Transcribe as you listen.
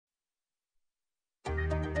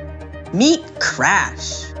Meet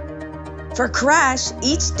Crash. For Crash,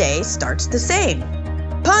 each day starts the same.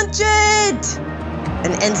 Punch it!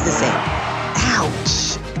 And ends the same.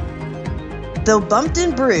 Ouch! Though bumped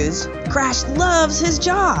and bruised, Crash loves his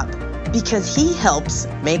job because he helps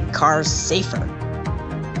make cars safer.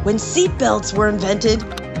 When seatbelts were invented,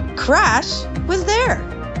 Crash was there.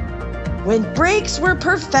 When brakes were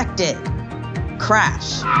perfected,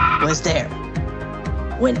 Crash was there.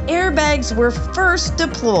 When airbags were first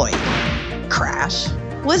deployed, Crash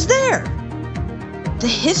was there. The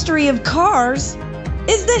history of cars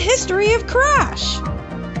is the history of Crash.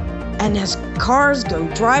 And as cars go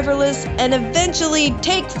driverless and eventually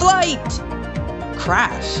take flight,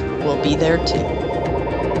 Crash will be there too.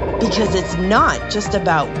 Because it's not just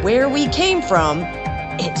about where we came from,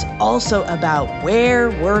 it's also about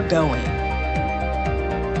where we're going.